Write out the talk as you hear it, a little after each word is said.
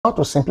How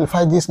to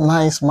simplify this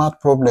nice math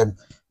problem?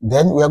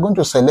 Then we are going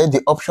to select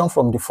the option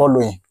from the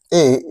following.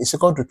 A is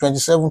equal to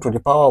 27 to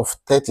the power of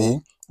 30.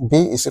 B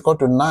is equal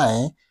to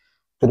 9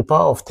 to the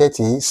power of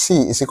 30. C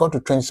is equal to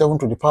 27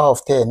 to the power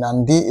of 10.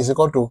 And D is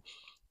equal to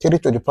 3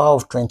 to the power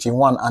of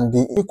 21. And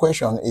the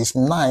equation is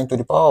 9 to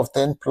the power of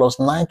 10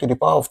 plus 9 to the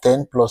power of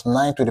 10 plus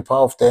 9 to the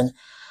power of 10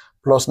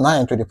 plus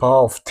 9 to the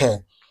power of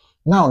 10.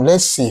 Now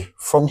let's see.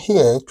 From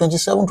here,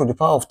 27 to the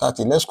power of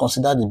 30, let's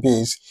consider the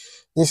base.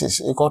 This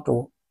is equal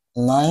to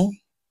 9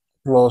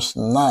 plus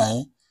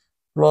 9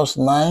 plus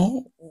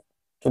 9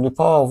 to the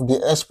power of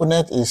the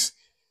exponent is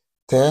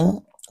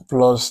 10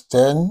 plus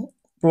 10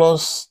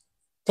 plus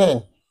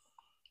 10.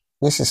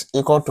 This is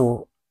equal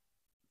to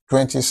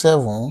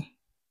 27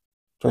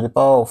 to the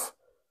power of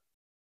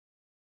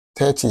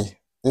 30.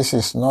 This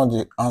is not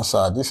the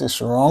answer. This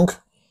is wrong.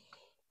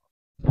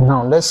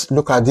 Now let's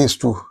look at this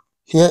too.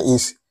 Here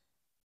is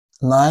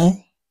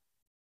 9.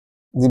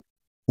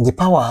 The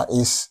power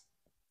is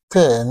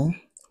 10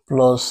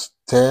 plus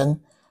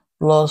 10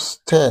 plus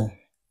 10,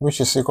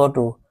 which is equal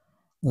to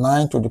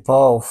 9 to the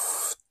power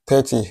of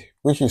 30,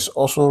 which is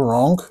also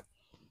wrong.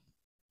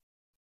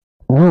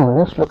 Now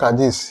let's look at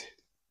this.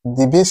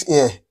 The base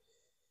here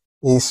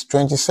is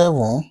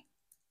 27,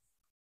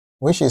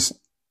 which is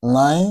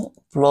 9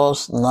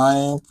 plus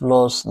 9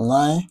 plus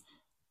 9.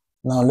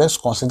 Now let's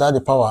consider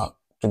the power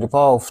to the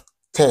power of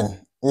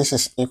 10. This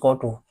is equal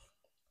to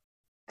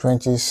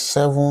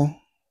 27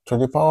 to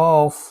the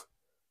power of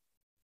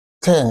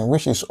 10,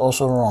 which is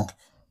also wrong.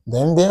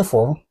 Then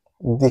therefore,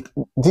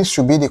 this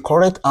should be the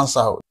correct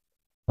answer.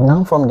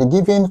 Now from the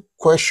given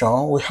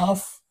question, we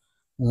have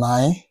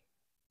 9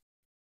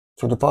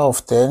 to the power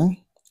of 10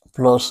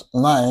 plus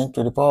 9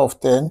 to the power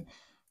of 10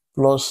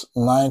 plus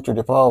 9 to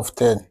the power of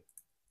 10.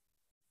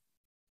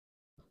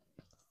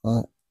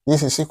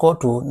 This is equal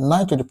to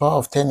 9 to the power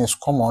of 10 is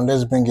common.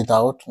 Let's bring it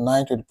out.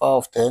 9 to the power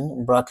of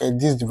 10, bracket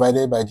this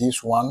divided by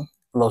this 1,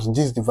 plus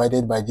this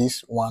divided by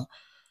this 1,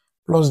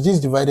 plus this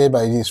divided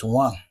by this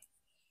 1,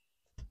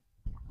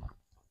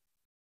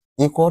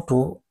 equal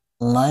to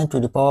 9 to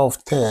the power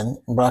of 10,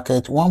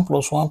 bracket 1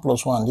 plus 1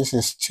 plus 1, this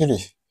is 3.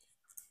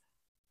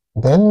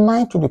 Then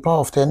 9 to the power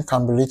of 10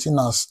 can be written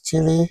as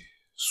 3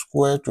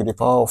 squared to the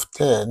power of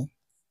 10,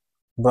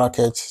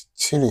 bracket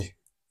 3.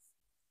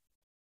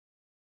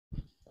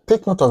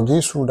 Take note of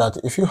this rule that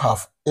if you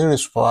have a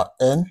raised to power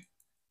n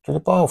to the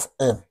power of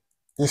m,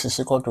 this is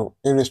equal to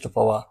a raised to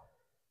power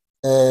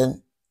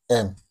n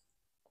m.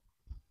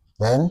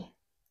 Then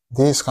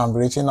this can be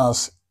written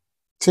as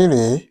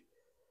 3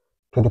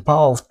 to the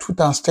power of 2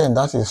 times 10,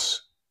 that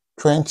is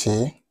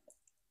 20,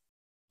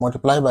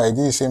 multiplied by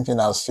this same thing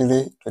as 3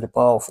 to the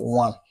power of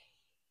 1.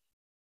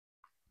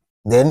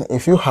 Then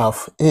if you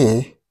have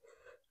a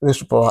raised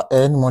to power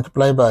n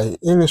multiplied by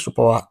a raised to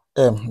power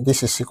m,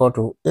 this is equal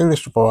to a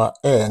raised to power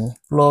n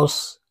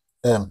plus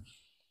m.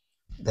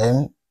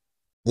 Then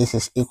this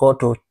is equal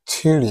to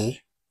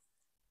 3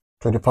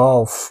 to the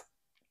power of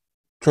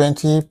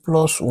 20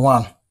 plus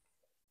 1.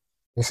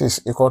 This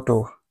is equal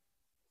to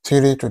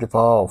 3 to the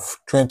power of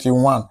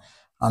 21.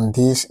 And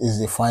this is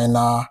the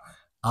final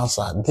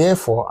answer.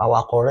 Therefore,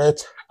 our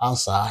correct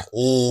answer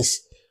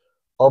is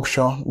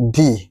option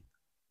D,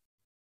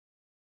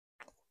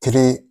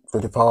 3 to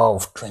the power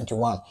of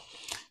 21.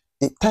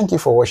 Thank you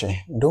for watching.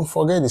 Don't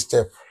forget the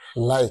step,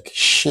 like,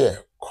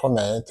 share,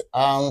 comment,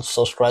 and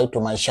subscribe to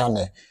my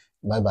channel.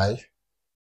 Bye bye.